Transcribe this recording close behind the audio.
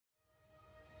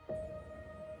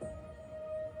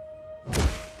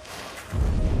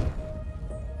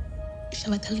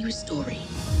Shall I tell you a story?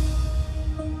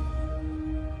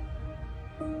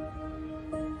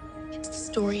 It's the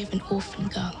story of an orphan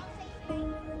girl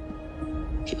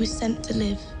who was sent to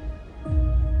live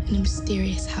in a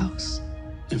mysterious house.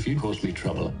 If you cause me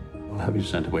trouble, I'll have you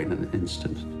sent away in an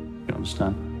instant. You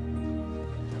understand?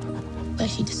 Where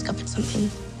she discovered something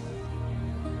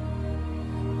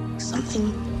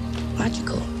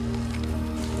magical.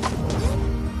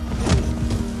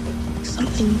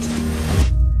 Something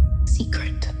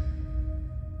secret.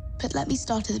 But let me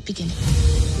start at the beginning.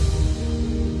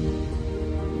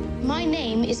 My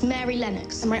name is Mary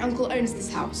Lennox, and my uncle owns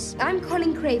this house. I'm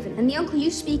Colin Craven, and the uncle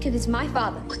you speak of is my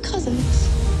father. We're cousins.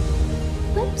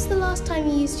 When was the last time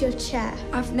you used your chair?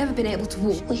 I've never been able to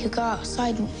walk. We could go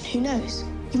outside and who knows?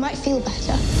 You might feel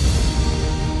better.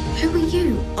 Who are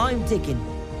you? I'm digging.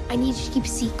 I need you to keep a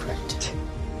secret.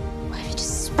 What if you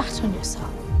just spat on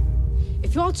yourself?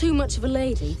 If you're too much of a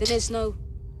lady, then there's no...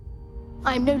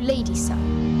 I'm no lady, sir.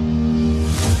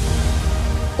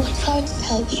 What if I were to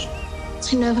tell you?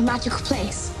 I know of a magical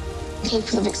place,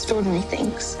 capable of extraordinary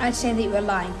things. I'd say that you were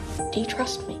lying. Do you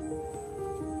trust me?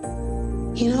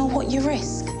 You know what you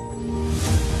risk?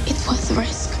 It's worth the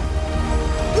risk.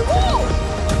 The wall!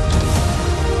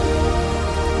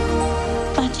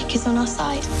 Magic is on our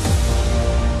side.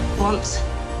 Once,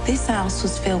 this house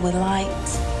was filled with light,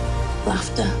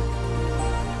 laughter,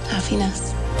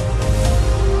 happiness.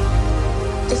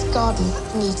 This garden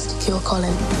needs to cure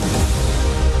Colin.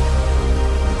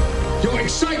 Your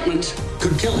excitement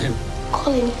could kill him.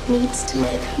 Colin needs to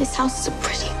live. This house is a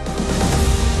prison.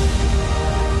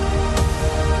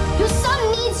 Your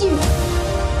son needs you!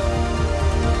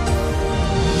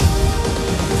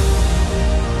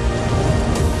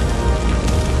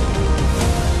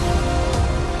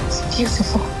 It's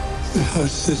beautiful.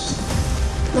 How's this?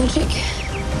 Magic.